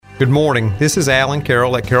Good morning. This is Alan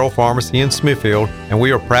Carroll at Carroll Pharmacy in Smithfield, and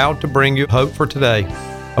we are proud to bring you Hope for Today,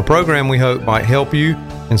 a program we hope might help you,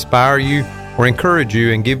 inspire you, or encourage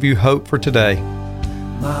you and give you hope for today.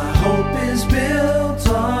 My hope is built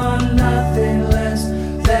on nothing less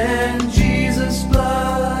than Jesus'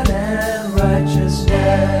 blood and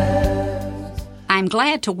righteousness. I'm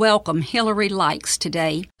glad to welcome Hilary Leix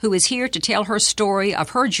today, who is here to tell her story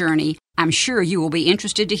of her journey. I'm sure you will be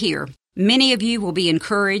interested to hear. Many of you will be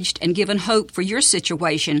encouraged and given hope for your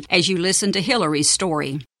situation as you listen to Hilary's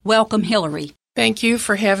story. Welcome, Hilary. Thank you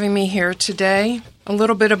for having me here today. A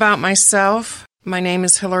little bit about myself. My name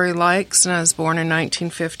is Hilary Leix, and I was born in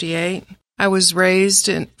 1958. I was raised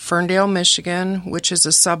in Ferndale, Michigan, which is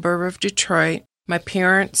a suburb of Detroit. My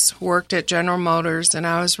parents worked at General Motors, and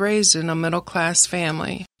I was raised in a middle-class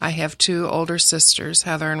family. I have two older sisters,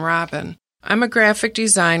 Heather and Robin. I'm a graphic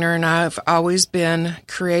designer, and I've always been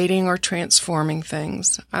creating or transforming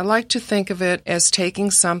things. I like to think of it as taking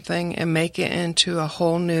something and make it into a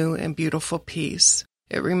whole new and beautiful piece.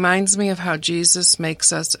 It reminds me of how Jesus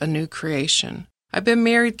makes us a new creation. I've been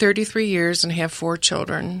married 33 years and have 4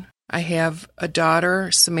 children. I have a daughter,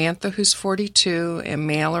 Samantha, who's 42, and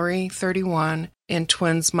Mallory, 31, and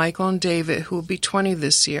twins Michael and David, who will be 20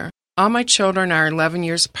 this year. All my children are 11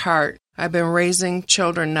 years apart. I've been raising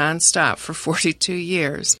children nonstop for 42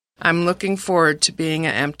 years. I'm looking forward to being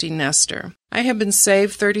an empty nester. I have been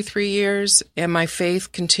saved 33 years, and my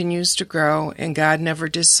faith continues to grow, and God never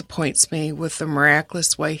disappoints me with the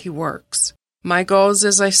miraculous way He works. My goals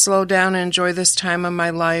as I slow down and enjoy this time of my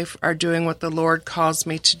life are doing what the Lord calls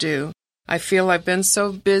me to do. I feel I've been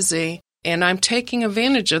so busy, and I'm taking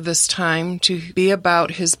advantage of this time to be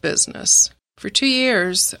about His business. For 2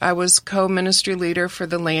 years, I was co-ministry leader for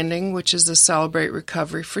The Landing, which is a Celebrate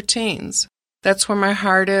Recovery for teens. That's where my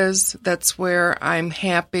heart is. That's where I'm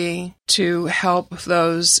happy to help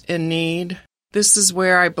those in need. This is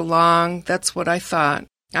where I belong. That's what I thought.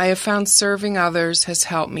 I have found serving others has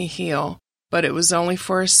helped me heal, but it was only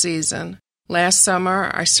for a season. Last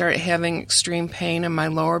summer, I started having extreme pain in my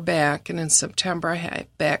lower back, and in September, I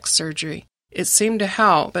had back surgery. It seemed to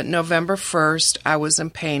help, but November 1st, I was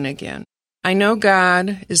in pain again. I know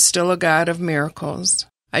God is still a God of miracles.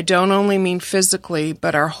 I don't only mean physically,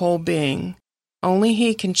 but our whole being. Only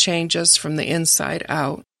He can change us from the inside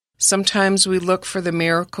out. Sometimes we look for the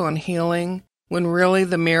miracle and healing, when really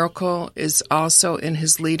the miracle is also in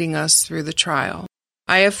His leading us through the trial.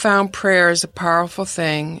 I have found prayer is a powerful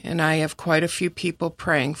thing, and I have quite a few people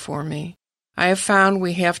praying for me. I have found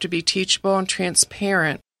we have to be teachable and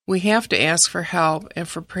transparent. We have to ask for help and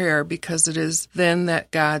for prayer because it is then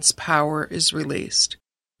that God's power is released.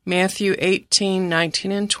 Matthew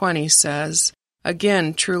 18:19 and 20 says,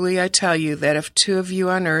 "Again, truly I tell you that if 2 of you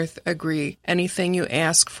on earth agree anything you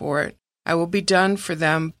ask for it, I will be done for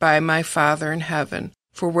them by my Father in heaven.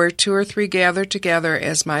 For where 2 or 3 gather together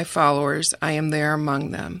as my followers, I am there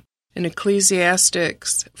among them." And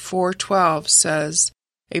Ecclesiastes 4:12 says,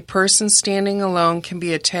 "A person standing alone can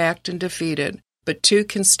be attacked and defeated, but 2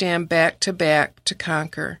 can stand back to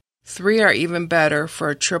conquer. 3 are even better, for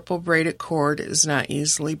a triple-braided cord is not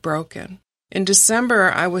easily broken." In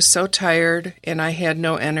December, I was so tired and I had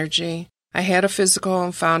no energy. I had a physical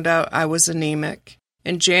and found out I was anemic.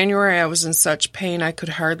 In January, I was in such pain I could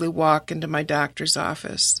hardly walk into my doctor's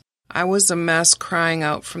office. I was a mess, crying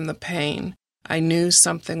out from the pain. I knew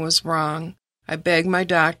something was wrong. I begged my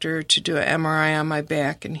doctor to do an MRI on my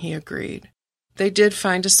back, and he agreed. They did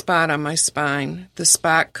find a spot on my spine. The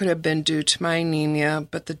spot could have been due to my anemia,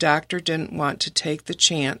 but the doctor didn't want to take the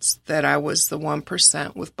chance that I was the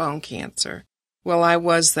 1% with bone cancer. Well, I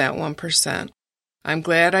was that 1%. I'm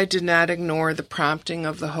glad I did not ignore the prompting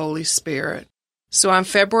of the Holy Spirit. So on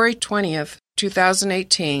February 20th,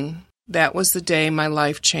 2018, that was the day my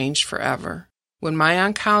life changed forever. When my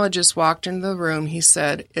oncologist walked into the room, he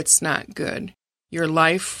said, "It's not good. Your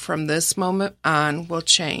life from this moment on will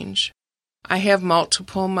change." I have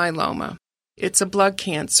multiple myeloma. It's a blood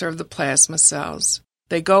cancer of the plasma cells.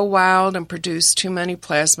 They go wild and produce too many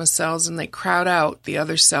plasma cells, and they crowd out the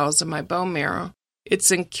other cells in my bone marrow. It's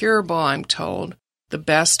incurable, I'm told. The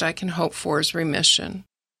best I can hope for is remission.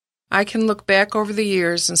 I can look back over the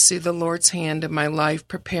years and see the Lord's hand in my life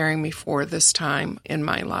preparing me for this time in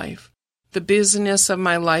my life. The busyness of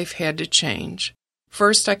my life had to change.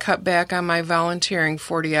 First, I cut back on my volunteering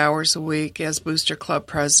 40 hours a week as Booster Club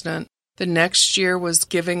president. The next year was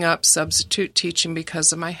giving up substitute teaching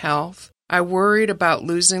because of my health. I worried about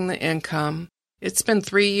losing the income. It's been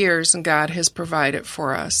 3 years and God has provided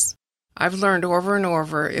for us. I've learned over and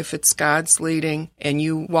over, if it's God's leading and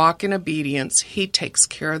you walk in obedience, He takes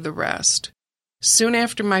care of the rest. Soon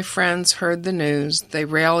after my friends heard the news, they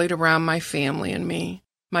rallied around my family and me.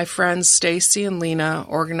 My friends Stacy and Lena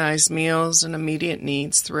organized meals and immediate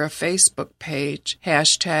needs through a Facebook page,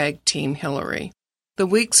 #Team Hilary. The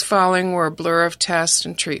weeks following were a blur of tests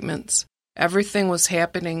and treatments. Everything was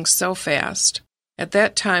happening so fast. At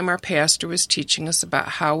that time, our pastor was teaching us about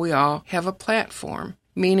how we all have a platform,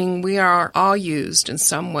 meaning we are all used in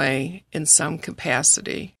some way, in some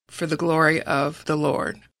capacity, for the glory of the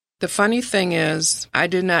Lord. The funny thing is, I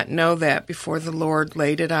did not know that before the Lord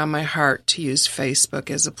laid it on my heart to use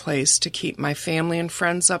Facebook as a place to keep my family and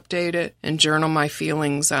friends updated and journal my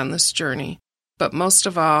feelings on this journey, but most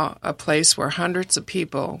of all, a place where hundreds of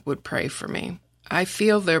people would pray for me. I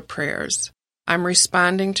feel their prayers. I'm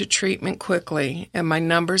responding to treatment quickly, and my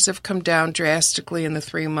numbers have come down drastically in the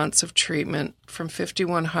 3 months of treatment from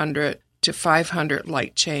 5,100 to 500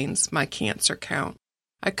 light chains, my cancer count.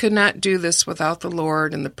 I could not do this without the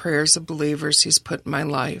Lord and the prayers of believers He's put in my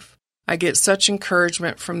life. I get such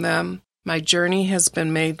encouragement from them. My journey has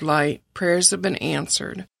been made light. Prayers have been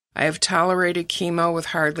answered. I have tolerated chemo with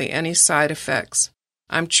hardly any side effects.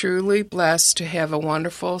 I'm truly blessed to have a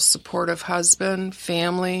wonderful, supportive husband,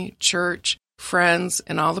 family, church, friends,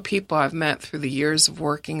 and all the people I've met through the years of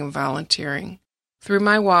working and volunteering. Through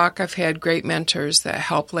my walk, I've had great mentors that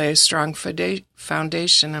help lay a strong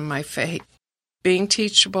foundation in my faith. Being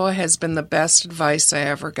teachable has been the best advice I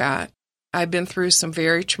ever got. I've been through some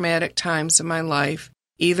very traumatic times in my life,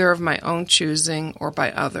 either of my own choosing or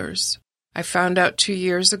by others. I found out 2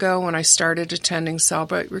 years ago when I started attending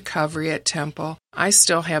Celebrate Recovery at Temple, I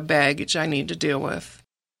still have baggage I need to deal with.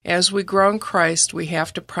 As we grow in Christ, we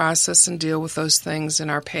have to process and deal with those things in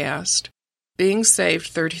our past. Being saved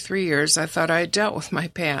 33 years, I thought I had dealt with my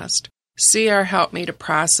past. CR helped me to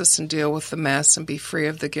process and deal with the mess and be free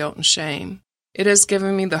of the guilt and shame. It has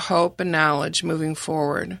given me the hope and knowledge moving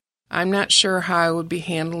forward. I'm not sure how I would be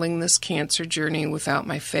handling this cancer journey without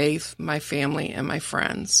my faith, my family, and my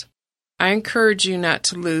friends. I encourage you not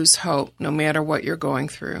to lose hope no matter what you're going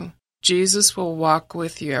through. Jesus will walk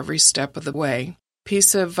with you every step of the way.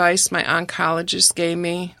 Piece of advice my oncologist gave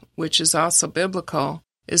me, which is also biblical,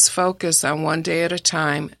 is focus on one day at a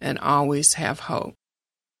time and always have hope.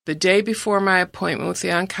 The day before my appointment with the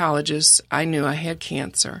oncologist, I knew I had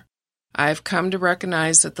cancer. I have come to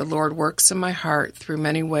recognize that the Lord works in my heart through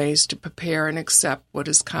many ways to prepare and accept what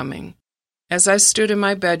is coming. As I stood in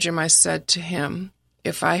my bedroom, I said to Him,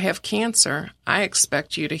 "If I have cancer, I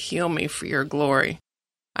expect you to heal me for your glory."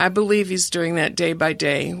 I believe He's doing that day by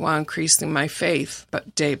day while increasing my faith,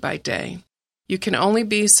 but day by day. You can only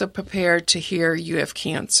be so prepared to hear you have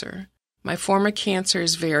cancer. My form of cancer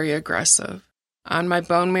is very aggressive. On my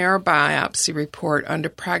bone marrow biopsy report under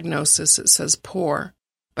prognosis, it says poor.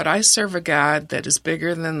 But I serve a God that is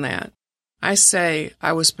bigger than that. I say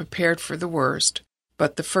I was prepared for the worst,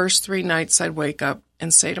 but the first 3 nights I'd wake up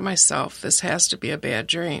and say to myself, this has to be a bad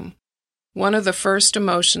dream. One of the first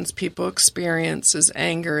emotions people experience is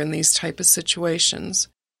anger in these type of situations.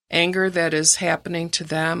 Anger that is happening to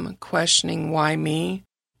them, questioning why me,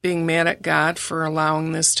 being mad at God for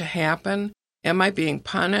allowing this to happen. Am I being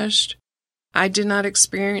punished? I did not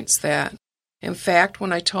experience that. In fact,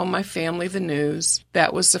 when I told my family the news,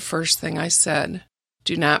 that was the first thing I said.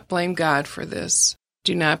 Do not blame God for this.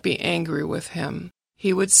 Do not be angry with Him.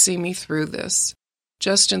 He would see me through this.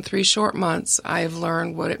 Just in 3 short months, I have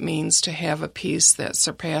learned what it means to have a peace that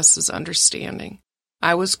surpasses understanding.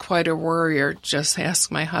 I was quite a worrier, just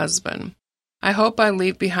ask my husband. I hope I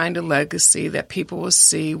leave behind a legacy that people will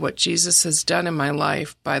see what Jesus has done in my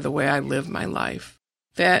life by the way I live my life.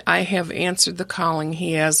 That I have answered the calling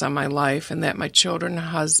He has on my life, and that my children and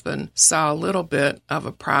husband saw a little bit of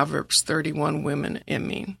a Proverbs 31 woman in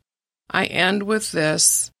me. I end with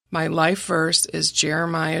this. My life verse is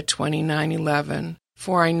Jeremiah 29:11.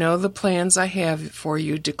 For I know the plans I have for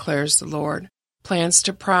you, declares the Lord. Plans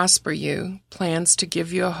to prosper you, plans to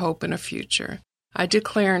give you a hope and a future. I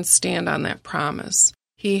declare and stand on that promise.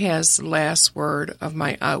 He has the last word of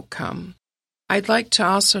my outcome. I'd like to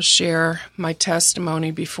also share my testimony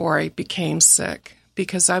before I became sick,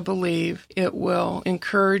 because I believe it will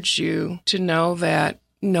encourage you to know that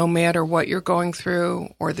no matter what you're going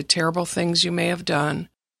through or the terrible things you may have done,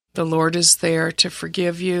 the Lord is there to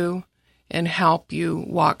forgive you and help you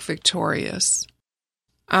walk victorious.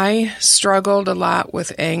 I struggled a lot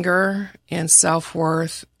with anger and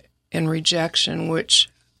self-worth and rejection, which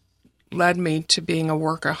led me to being a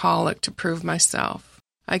workaholic to prove myself.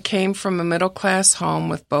 I came from a middle-class home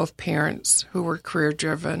with both parents who were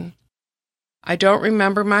career-driven. I don't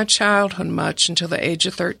remember my childhood much until the age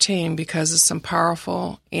of 13 because of some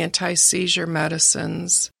powerful anti-seizure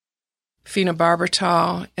medicines,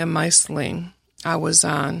 phenobarbital and mycilline. I was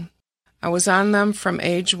on. I was on them from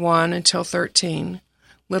age 1 until 13.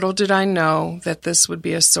 Little did I know that this would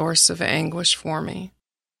be a source of anguish for me.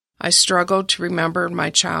 I struggled to remember my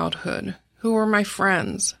childhood. Who were my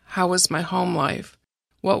friends? How was my home life?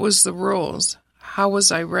 What was the rules? How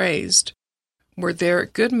was I raised? Were there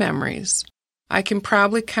good memories? I can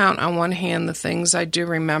probably count on one hand the things I do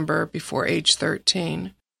remember before age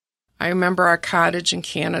 13. I remember our cottage in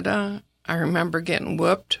Canada. I remember getting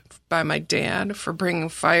whooped by my dad for bringing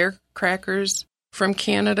firecrackers from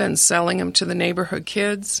Canada and selling them to the neighborhood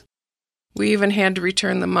kids. We even had to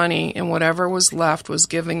return the money, and whatever was left was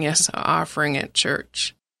giving us an offering at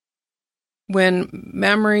church. When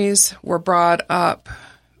memories were brought up,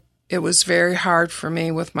 it was very hard for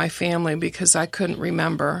me with my family because I couldn't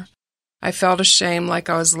remember. I felt ashamed, like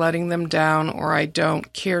I was letting them down, or I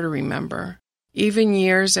don't care to remember. Even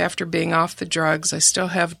years after being off the drugs, I still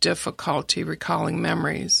have difficulty recalling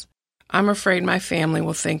memories. I'm afraid my family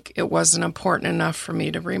will think it wasn't important enough for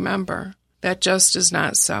me to remember. That just is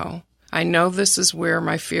not so. I know this is where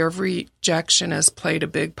my fear of rejection has played a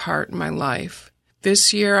big part in my life.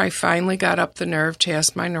 This year, I finally got up the nerve to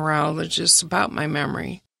ask my neurologist about my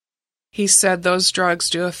memory. He said those drugs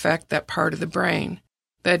do affect that part of the brain,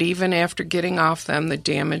 that even after getting off them, the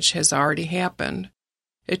damage has already happened.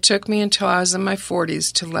 It took me until I was in my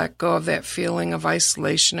 40s to let go of that feeling of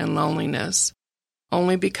isolation and loneliness,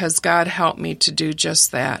 only because God helped me to do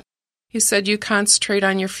just that. He said, "You concentrate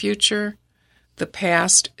on your future. The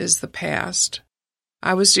past is the past."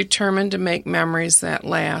 I was determined to make memories that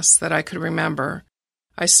last, that I could remember.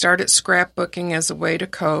 I started scrapbooking as a way to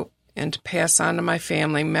cope and to pass on to my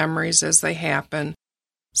family memories as they happen,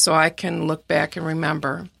 so I can look back and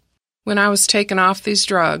remember. When I was taken off these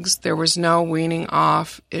drugs, there was no weaning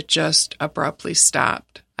off. It just abruptly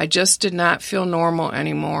stopped. I just did not feel normal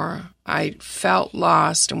anymore. I felt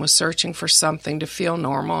lost and was searching for something to feel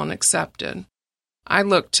normal and accepted. I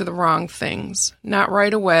looked to the wrong things. Not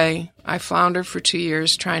right away. I floundered for 2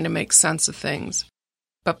 years trying to make sense of things.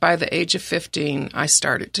 But by the age of 15, I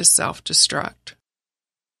started to self-destruct.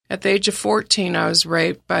 At the age of 14, I was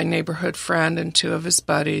raped by a neighborhood friend and 2 of his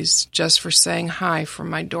buddies just for saying hi from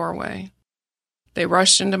my doorway. They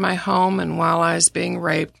rushed into my home, and while I was being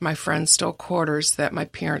raped, my friend stole quarters that my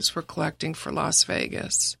parents were collecting for Las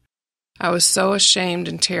Vegas. I was so ashamed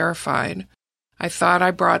and terrified. I thought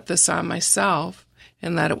I brought this on myself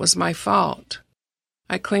and that it was my fault.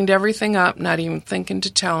 I cleaned everything up, not even thinking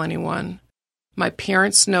to tell anyone. My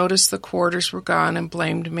parents noticed the quarters were gone and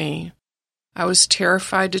blamed me. I was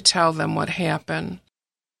terrified to tell them what happened.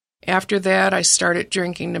 After that, I started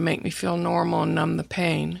drinking to make me feel normal and numb the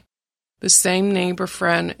pain. The same neighbor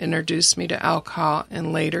friend introduced me to alcohol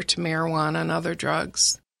and later to marijuana and other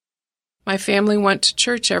drugs. My family went to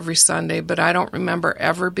church every Sunday, but I don't remember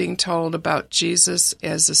ever being told about Jesus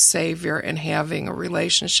as a Savior and having a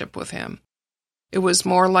relationship with Him. It was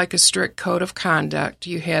more like a strict code of conduct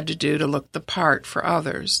you had to do to look the part for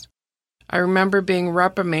others. I remember being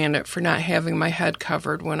reprimanded for not having my head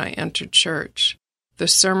covered when I entered church. The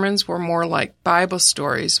sermons were more like Bible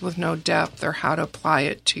stories with no depth or how to apply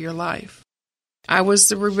it to your life. I was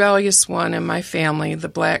the rebellious one in my family, the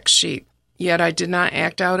black sheep. Yet I did not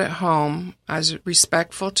act out at home. I was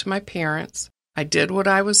respectful to my parents. I did what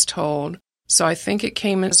I was told, so I think it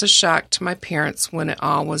came as a shock to my parents when it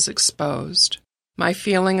all was exposed. My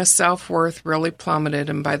feeling of self-worth really plummeted,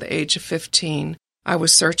 and by the age of 15, I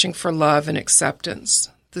was searching for love and acceptance.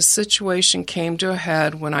 The situation came to a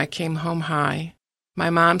head when I came home high. My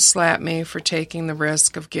mom slapped me for taking the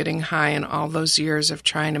risk of getting high in all those years of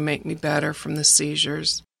trying to make me better from the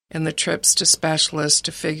seizures and the trips to specialists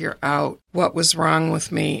to figure out what was wrong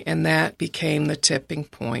with me, and that became the tipping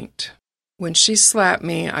point. When she slapped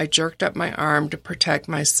me, I jerked up my arm to protect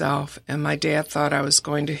myself, and my dad thought I was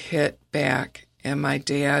going to hit back, and my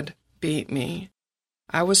dad beat me.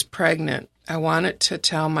 I was pregnant. I wanted to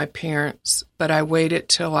tell my parents, but I waited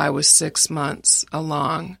till I was 6 months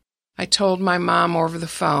along. I told my mom over the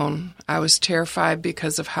phone. I was terrified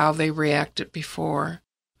because of how they reacted before.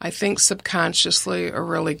 I think subconsciously, or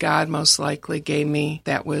really God most likely, gave me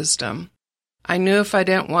that wisdom. I knew if I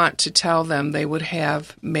didn't want to tell them, they would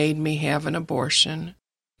have made me have an abortion.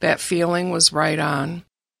 That feeling was right on.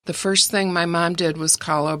 The first thing my mom did was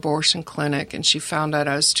call an abortion clinic, and she found out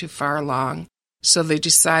I was too far along. So they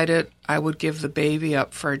decided I would give the baby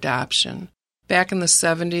up for adoption. Back in the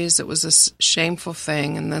 70s, it was a shameful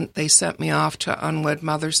thing, and then they sent me off to an unwed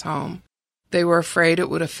mother's home. They were afraid it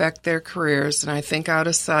would affect their careers, and I think out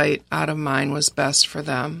of sight, out of mind was best for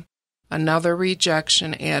them. Another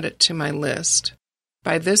rejection added to my list.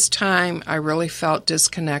 By this time, I really felt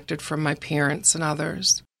disconnected from my parents and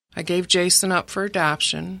others. I gave Jason up for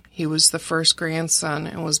adoption. He was the first grandson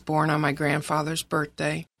and was born on my grandfather's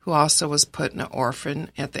birthday, who also was put in an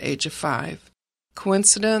orphan at the age of 5.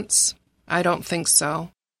 Coincidence? I don't think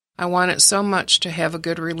so. I wanted so much to have a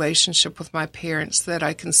good relationship with my parents that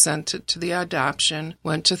I consented to the adoption,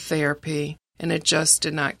 went to therapy, and it just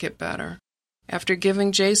did not get better. After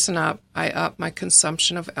giving Jason up, I upped my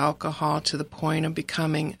consumption of alcohol to the point of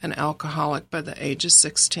becoming an alcoholic by the age of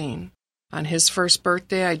 16. On his first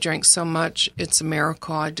birthday, I drank so much, it's a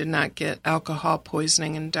miracle I did not get alcohol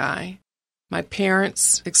poisoning and die. My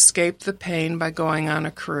parents escaped the pain by going on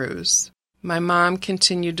a cruise. My mom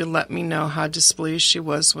continued to let me know how displeased she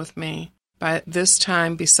was with me. By this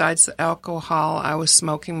time, besides the alcohol, I was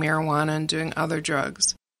smoking marijuana and doing other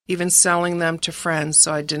drugs, even selling them to friends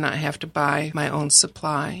so I did not have to buy my own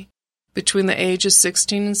supply. Between the ages of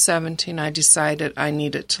 16 and 17, I decided I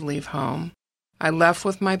needed to leave home. I left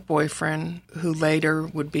with my boyfriend, who later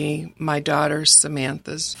would be my daughter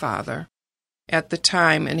Samantha's father, at the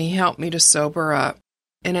time, and he helped me to sober up.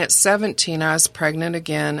 And at 17, I was pregnant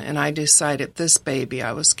again, and I decided this baby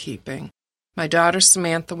I was keeping. My daughter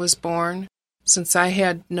Samantha was born. Since I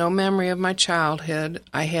had no memory of my childhood,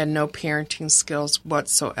 I had no parenting skills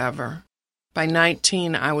whatsoever. By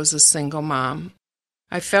 19, I was a single mom.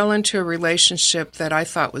 I fell into a relationship that I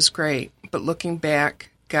thought was great, but looking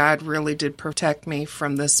back, God really did protect me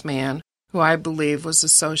from this man, who I believe was a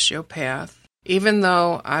sociopath. Even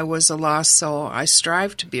though I was a lost soul, I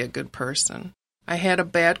strived to be a good person. I had a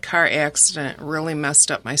bad car accident, really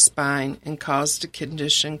messed up my spine, and caused a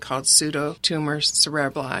condition called pseudotumor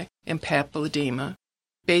cerebri and papilledema.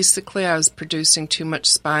 Basically, I was producing too much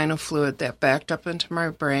spinal fluid that backed up into my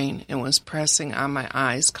brain and was pressing on my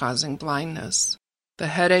eyes, causing blindness. The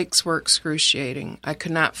headaches were excruciating. I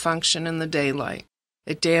could not function in the daylight.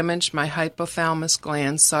 It damaged my hypothalamus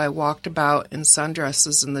glands, so I walked about in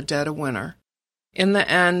sundresses in the dead of winter. In the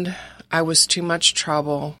end, I was too much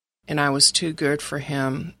trouble, and I was too good for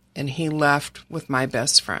him, and he left with my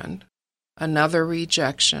best friend. Another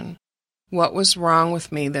rejection. What was wrong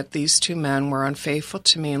with me that these two men were unfaithful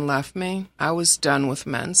to me and left me? I was done with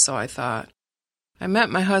men, so I thought. I met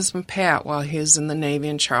my husband Pat while he was in the Navy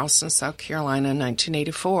in Charleston, South Carolina in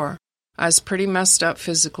 1984. I was pretty messed up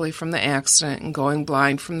physically from the accident and going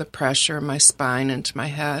blind from the pressure in my spine into my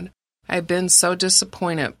head. I had been so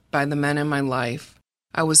disappointed by the men in my life.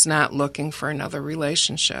 I was not looking for another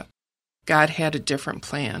relationship. God had a different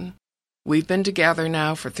plan. We've been together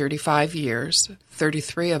now for 35 years,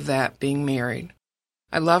 33 of that being married.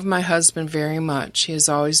 I love my husband very much. He has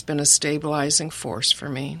always been a stabilizing force for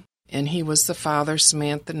me, and he was the father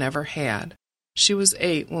Samantha never had. She was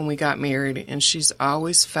 8 when we got married, and she's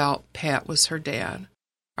always felt Pat was her dad.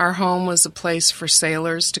 Our home was a place for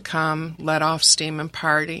sailors to come, let off steam, and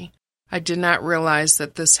party. I did not realize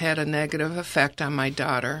that this had a negative effect on my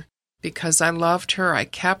daughter. Because I loved her, I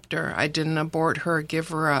kept her. I didn't abort her or give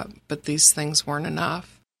her up, but these things weren't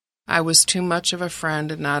enough. I was too much of a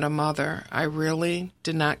friend and not a mother. I really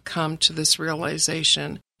did not come to this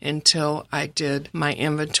realization until I did my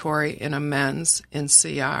inventory in amends in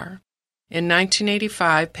CR. In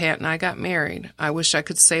 1985, Pat and I got married. I wish I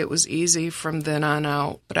could say it was easy from then on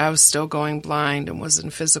out, but I was still going blind and was in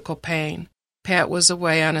physical pain. Pat was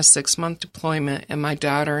away on a 6-month deployment, and my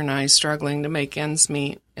daughter and I struggling to make ends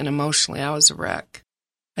meet, and emotionally I was a wreck.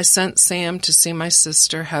 I sent Sam to see my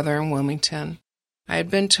sister, Heather, in Wilmington. I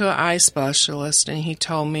had been to an eye specialist, and he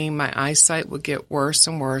told me my eyesight would get worse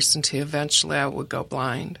and worse until eventually I would go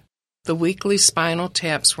blind. The weekly spinal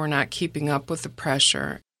taps were not keeping up with the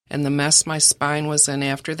pressure, and the mess my spine was in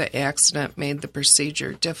after the accident made the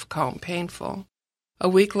procedure difficult and painful. A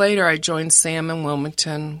week later, I joined Sam in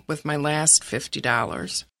Wilmington with my last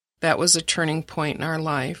 $50. That was a turning point in our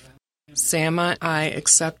life. Sam and I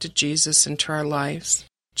accepted Jesus into our lives.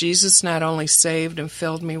 Jesus not only saved and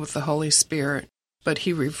filled me with the Holy Spirit, but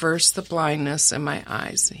he reversed the blindness in my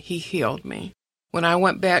eyes. He healed me. When I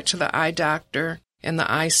went back to the eye doctor and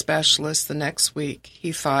the eye specialist the next week,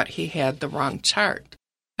 he thought he had the wrong chart.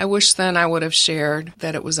 I wish then I would have shared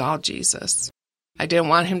that it was all Jesus. I didn't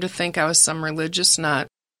want him to think I was some religious nut,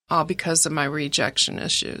 all because of my rejection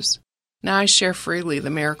issues. Now I share freely the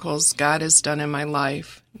miracles God has done in my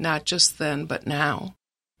life, not just then, but now.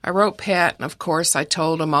 I wrote Pat, and of course I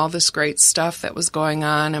told him all this great stuff that was going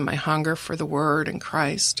on and my hunger for the Word and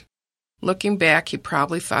Christ. Looking back, he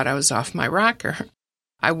probably thought I was off my rocker.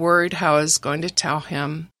 I worried how I was going to tell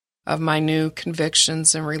him of my new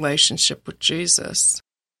convictions and relationship with Jesus.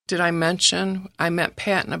 Did I mention I met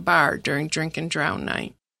Pat in a bar during Drink and Drown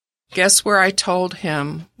night? Guess where I told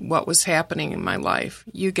him what was happening in my life?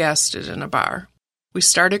 You guessed it, in a bar. We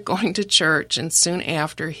started going to church, and soon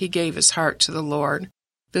after, he gave his heart to the Lord.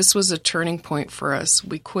 This was a turning point for us.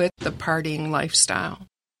 We quit the partying lifestyle.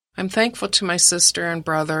 I'm thankful to my sister and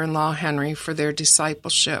brother-in-law Henry for their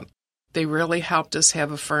discipleship. They really helped us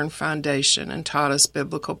have a firm foundation and taught us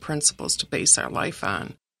biblical principles to base our life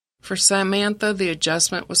on. For Samantha, the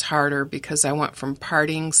adjustment was harder because I went from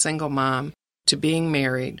partying single mom to being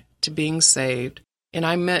married to being saved, and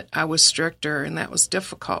I admit I was stricter, and that was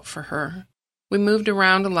difficult for her. We moved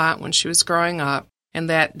around a lot when she was growing up, and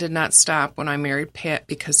that did not stop when I married Pat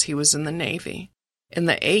because he was in the Navy. In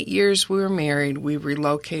the 8 years we were married, we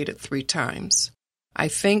relocated 3 times. I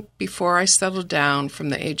think before I settled down from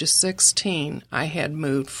the age of 16, I had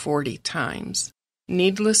moved 40 times.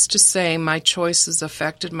 Needless to say, my choices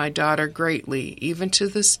affected my daughter greatly. Even to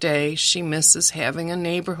this day, she misses having a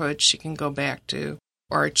neighborhood she can go back to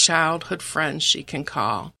or a childhood friend she can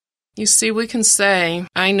call. You see, we can say,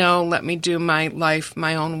 I know, let me do my life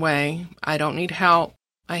my own way. I don't need help.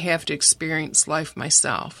 I have to experience life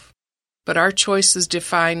myself. But our choices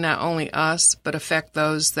define not only us, but affect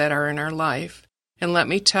those that are in our life. And let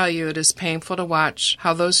me tell you, it is painful to watch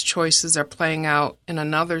how those choices are playing out in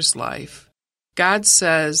another's life. God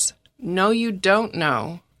says, no, you don't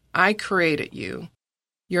know. I created you.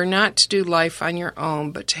 You're not to do life on your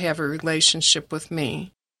own, but to have a relationship with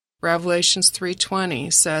me. Revelations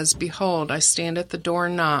 3:20 says, Behold, I stand at the door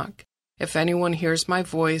and knock. If anyone hears my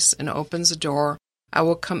voice and opens the door, I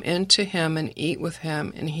will come in to him and eat with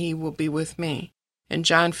him, and he will be with me. In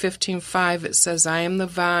John 15:5 it says, I am the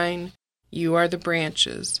vine, you are the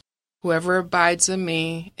branches. Whoever abides in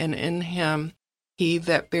me and in him, he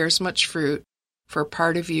that bears much fruit, for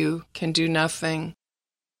part of you can do nothing.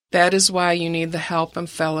 That is why you need the help and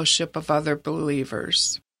fellowship of other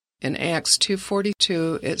believers. In Acts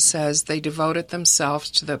 2:42 it says, They devoted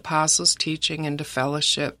themselves to the apostles' teaching and to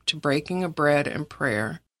fellowship, to breaking of bread and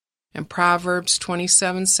prayer. In Proverbs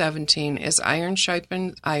 27:17, as iron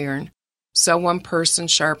sharpens iron, so one person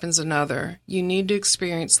sharpens another. You need to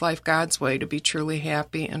experience life God's way to be truly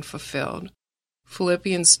happy and fulfilled.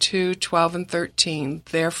 Philippians 2:12 and 13,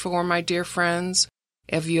 Therefore, my dear friends,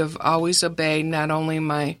 if you have always obeyed not only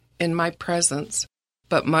in my presence,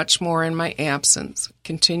 but much more in my absence,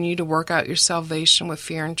 continue to work out your salvation with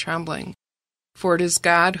fear and trembling. For it is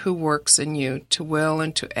God who works in you to will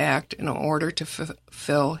and to act in order to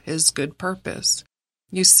fulfill his good purpose.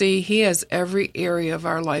 You see, he has every area of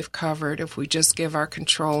our life covered if we just give our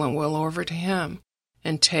control and will over to him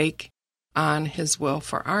and take on his will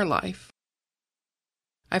for our life.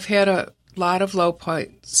 I've had a lot of low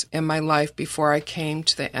points in my life before I came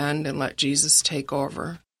to the end and let Jesus take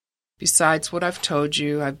over. Besides what I've told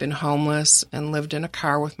you, I've been homeless and lived in a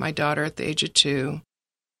car with my daughter at the age of 2.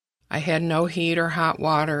 I had no heat or hot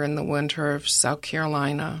water in the winter of South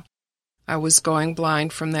Carolina. I was going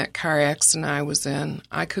blind from that car accident I was in.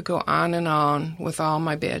 I could go on with all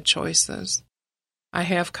my bad choices. I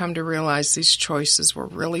have come to realize these choices were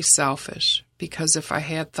really selfish, because if I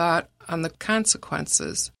had thought on the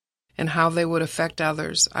consequences and how they would affect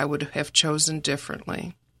others, I would have chosen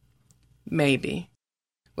differently. Maybe.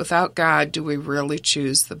 Without God, do we really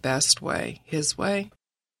choose the best way, his way?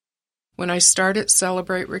 When I started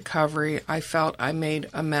Celebrate Recovery, I felt I made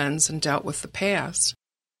amends and dealt with the past.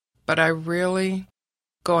 But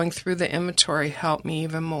going through the inventory helped me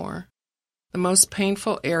even more. The most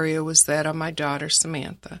painful area was that of my daughter,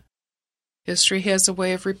 Samantha. History has a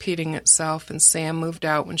way of repeating itself, and Sam moved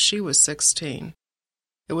out when she was 16.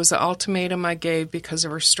 It was an ultimatum I gave because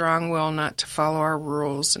of her strong will not to follow our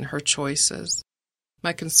rules and her choices.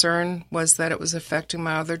 My concern was that it was affecting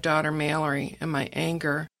my other daughter, Mallory, and my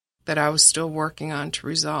anger that I was still working on to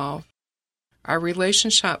resolve. Our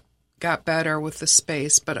relationship got better with the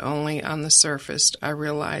space, but only on the surface. I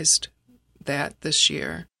realized that this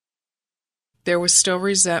year. There was still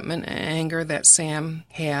resentment and anger that Sam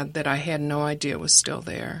had that I had no idea was still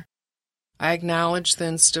there. I acknowledged the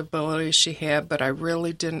instability she had, but I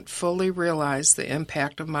really didn't fully realize the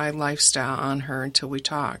impact of my lifestyle on her until we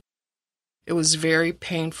talked. It was a very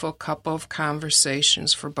painful couple of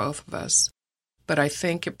conversations for both of us, but I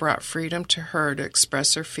think it brought freedom to her to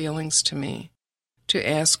express her feelings to me, to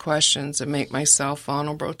ask questions and make myself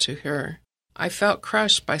vulnerable to her. I felt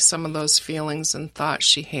crushed by some of those feelings and thoughts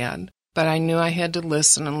she had, but I knew I had to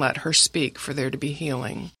listen and let her speak for there to be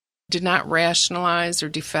healing. I did not rationalize or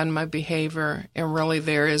defend my behavior, and really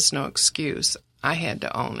there is no excuse. I had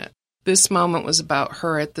to own it. This moment was about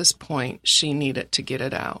her at this point. She needed to get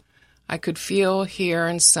it out. I could feel, hear,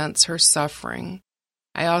 and sense her suffering.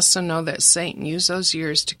 I also know that Satan used those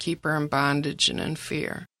years to keep her in bondage and in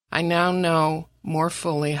fear. I now know more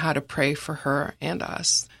fully how to pray for her and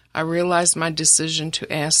us. I realized my decision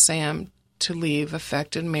to ask Sam to leave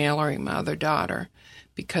affected Mallory, my other daughter,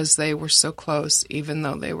 because they were so close, even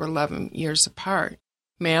though they were 11 years apart.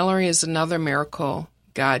 Mallory is another miracle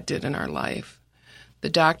God did in our life. The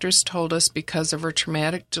doctors told us because of her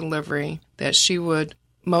traumatic delivery that she would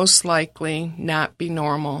most likely not be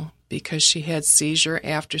normal because she had seizure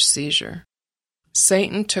after seizure.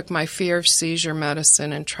 Satan took my fear of seizure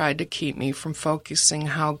medicine and tried to keep me from focusing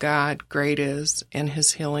how God great is and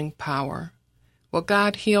his healing power. Well,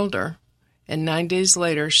 God healed her, and 9 days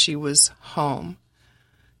later she was home.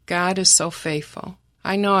 God is so faithful.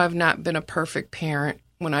 I know I've not been a perfect parent.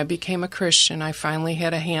 When I became a Christian, I finally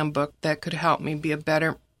had a handbook that could help me be a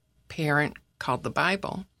better parent called the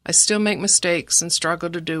Bible. I still make mistakes and struggle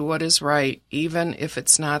to do what is right, even if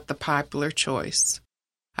it's not the popular choice.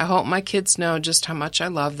 I hope my kids know just how much I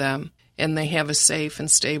love them, and they have a safe and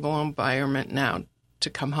stable environment now to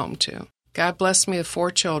come home to. God blessed me with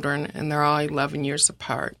 4 children, and they're all 11 years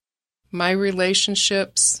apart. My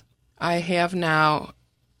relationships I have now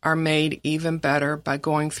are made even better by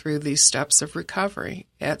going through these steps of recovery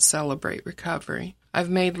at Celebrate Recovery. I've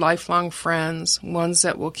made lifelong friends, ones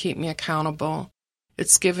that will keep me accountable.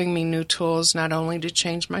 It's giving me new tools not only to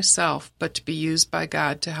change myself, but to be used by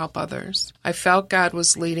God to help others. I felt God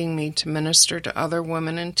was leading me to minister to other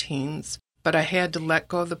women and teens, but I had to let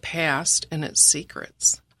go of the past and its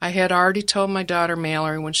secrets. I had already told my daughter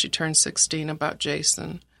Mallory when she turned 16 about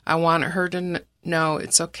Jason. I wanted her to know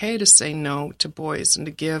it's okay to say no to boys and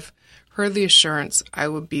to give her the assurance I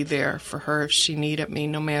would be there for her if she needed me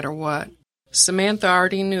no matter what. Samantha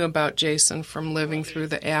already knew about Jason from living through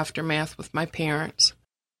the aftermath with my parents.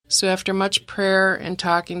 So after much prayer and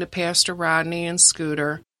talking to Pastor Rodney and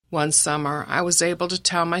Scooter one summer, I was able to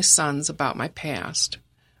tell my sons about my past.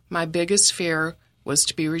 My biggest fear was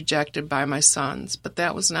to be rejected by my sons, but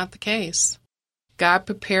that was not the case. God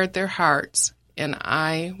prepared their hearts, and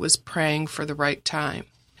I was praying for the right time.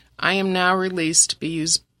 I am now released to be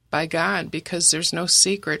used by God because there's no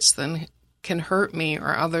secrets that can hurt me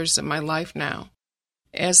or others in my life now.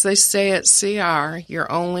 As they say at CR,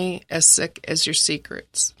 you're only as sick as your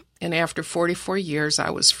secrets. And after 44 years, I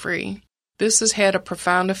was free. This has had a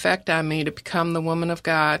profound effect on me to become the woman of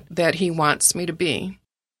God that He wants me to be.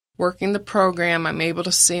 Working the program, I'm able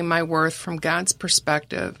to see my worth from God's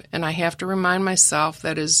perspective, and I have to remind myself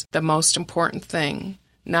that is the most important thing.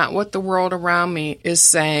 Not what the world around me is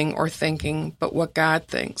saying or thinking, but what God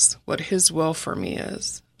thinks, what His will for me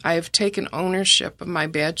is. I have taken ownership of my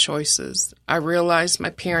bad choices. I realized my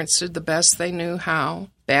parents did the best they knew how.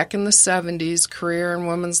 Back in the 70s, career in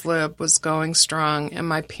women's lib was going strong, and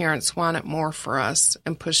my parents wanted more for us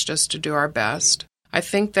and pushed us to do our best. I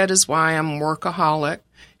think that is why I'm a workaholic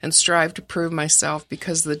and strive to prove myself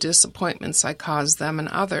because of the disappointments I caused them and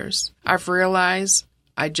others. I've realized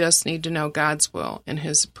I just need to know God's will and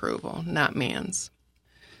His approval, not man's.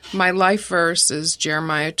 My life verse is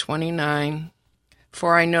Jeremiah 29.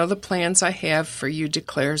 For I know the plans I have for you,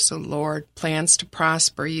 declares the Lord, plans to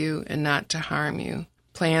prosper you and not to harm you,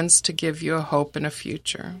 plans to give you a hope and a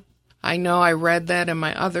future. I know I read that in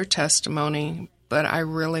my other testimony, but I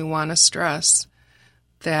really want to stress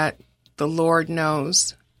that the Lord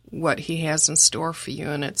knows what He has in store for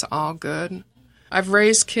you, and it's all good. I've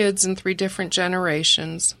raised kids in 3 different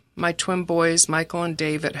generations. My twin boys, Michael and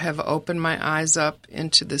David, have opened my eyes up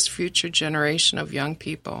into this future generation of young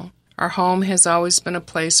people. Our home has always been a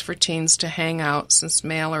place for teens to hang out since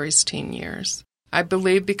Mallory's teen years. I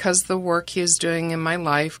believe because of the work He is doing in my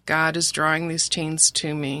life, God is drawing these teens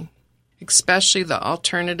to me, especially the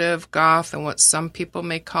alternative, goth, and what some people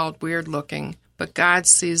may call weird-looking, but God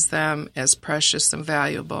sees them as precious and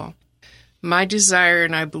valuable. My desire,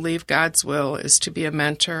 and I believe God's will, is to be a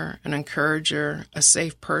mentor, an encourager, a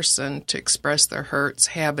safe person to express their hurts,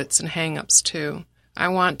 habits, and hang-ups too. I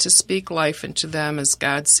want to speak life into them as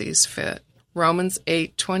God sees fit. Romans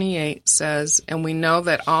 8:28 says, and we know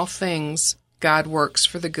that all things God works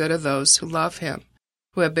for the good of those who love Him,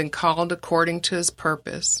 who have been called according to His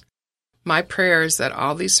purpose. My prayer is that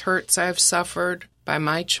all these hurts I have suffered by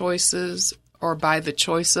my choices or by the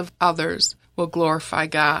choice of others will glorify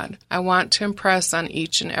God. I want to impress on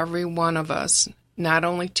each and every one of us, not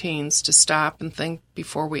only teens, to stop and think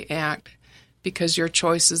before we act, because your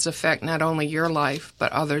choices affect not only your life,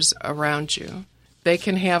 but others around you. They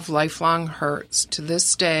can have lifelong hurts. To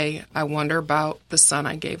this day, I wonder about the son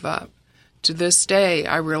I gave up. To this day,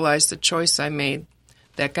 I realize the choice I made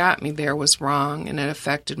that got me there was wrong, and it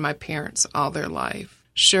affected my parents all their life.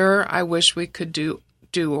 Sure, I wish we could do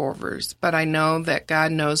do-overs, but I know that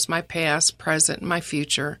God knows my past, present, and my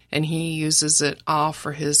future, and He uses it all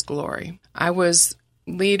for His glory. I was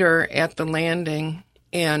leader at the landing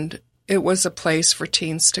and it was a place for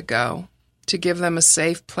teens to go, to give them a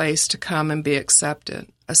safe place to come and be accepted,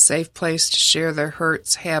 a safe place to share their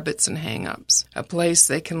hurts, habits, and hang-ups, a place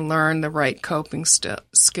they can learn the right coping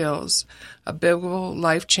skills, a biblical,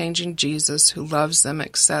 life-changing Jesus who loves them,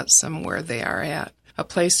 accepts them where they are at, a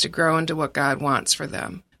place to grow into what God wants for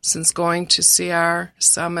them. Since going to CR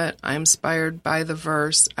Summit, I am inspired by the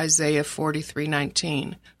verse Isaiah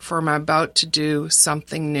 43:19, "For I'm about to do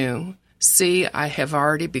something new. See, I have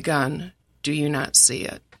already begun. Do you not see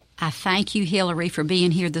it?" I thank you, Hilary, for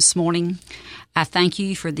being here this morning. I thank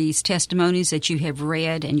you for these testimonies that you have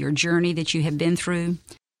read and your journey that you have been through.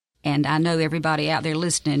 And I know everybody out there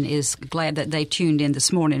listening is glad that they tuned in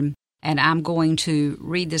this morning. And I'm going to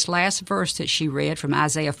read this last verse that she read from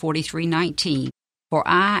Isaiah 43:19. "For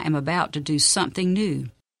I am about to do something new.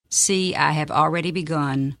 See, I have already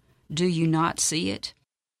begun. Do you not see it?"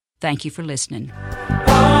 Thank you for listening.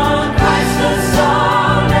 On Christ the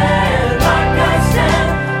solid rock I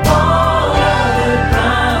stand, all other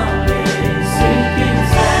ground is sinking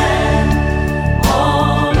sand.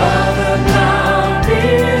 All other ground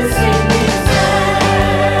is sinking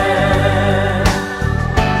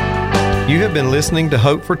sand. You have been listening to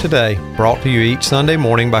Hope for Today, brought to you each Sunday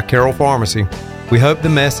morning by Carroll Pharmacy. We hope the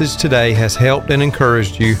message today has helped and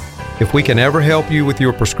encouraged you. If we can ever help you with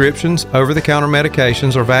your prescriptions, over-the-counter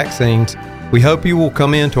medications, or vaccines, we hope you will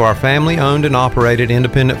come into our family-owned and operated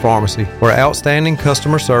independent pharmacy, where outstanding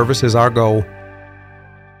customer service is our goal.